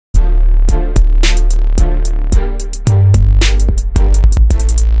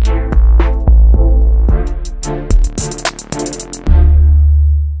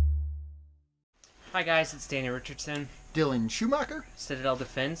Hi guys, it's Daniel Richardson. Dylan Schumacher. Citadel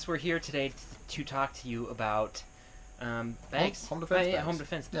Defense. We're here today to talk to you about bags. Home defense bags. Yeah, home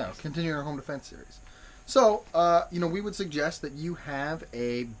defense bags. Yeah, continuing our home defense series. So, we would suggest that you have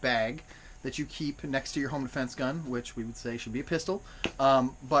a bag that you keep next to your home defense gun, which we would say should be a pistol.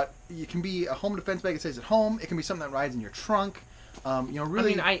 But it can be a home defense bag that stays at home. It can be something that rides in your trunk.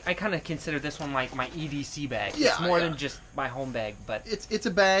 Really. I mean, I kind of consider this one like my EDC bag. Yeah, it's more than just my home bag, but it's a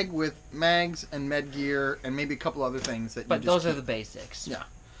bag with mags and med gear and maybe a couple other things that. But those are the basics. Yeah.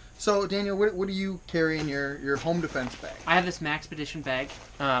 So Daniel, what do you carry in your home defense bag? I have this Maxpedition Bag,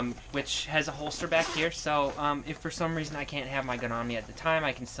 which has a holster back here. So if for some reason I can't have my gun on me at the time,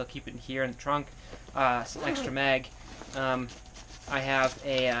 I can still keep it here in the trunk. Some extra mag. I have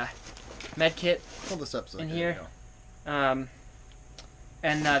a med kit. Hold this up so in here.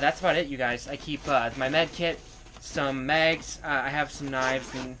 And that's about it, you guys. I keep my med kit, some mags, I have some knives,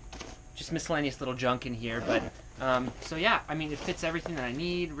 and just miscellaneous little junk in here. But so yeah, I mean, it fits everything that I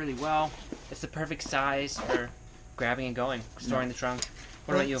need really well. It's the perfect size for grabbing and going, storing the trunk.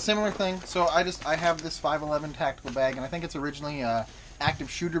 What about you? Similar thing. So I have this 511 tactical bag, and I think it's originally a active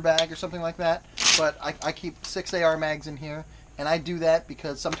shooter bag or something like that. But I keep 6 AR mags in here. And I do that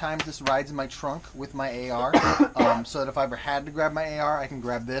because sometimes this rides in my trunk with my AR, so that if I ever had to grab my AR, I can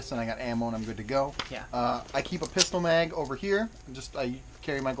grab this, and I got ammo, and I'm good to go. Yeah. I keep a pistol mag over here. I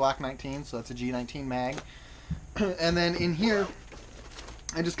carry my Glock 19, so that's a G19 mag. And then in here,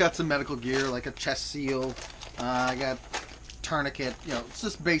 I just got some medical gear, like a chest seal. I got tourniquet. It's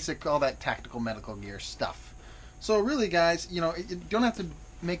just basic, all that tactical medical gear stuff. So really, guys, you don't have to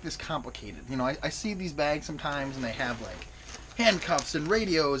make this complicated. I see these bags sometimes, and they have like handcuffs and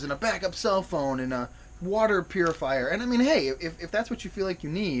radios and a backup cell phone and a water purifier. And I mean, hey, if that's what you feel like you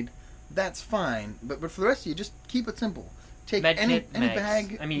need, that's fine. But for the rest of you, just keep it simple. Take any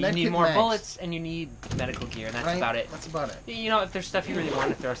bag. I mean, you need more bullets and you need medical gear, and that's about it. That's about it. If there's stuff you really want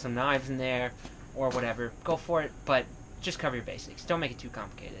to throw some knives in there or whatever, go for it. But just cover your basics. Don't make it too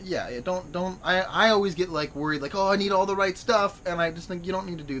complicated. Yeah, don't. I always get like worried, like, oh, I need all the right stuff, and I just think you don't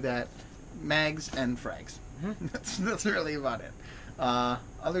need to do that. Mags and frags. That's really about it.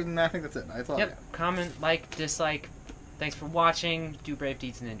 Other than that, I think that's it. That's all I got. Comment, like, dislike. Thanks for watching. Do brave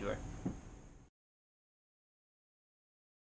deeds and endure.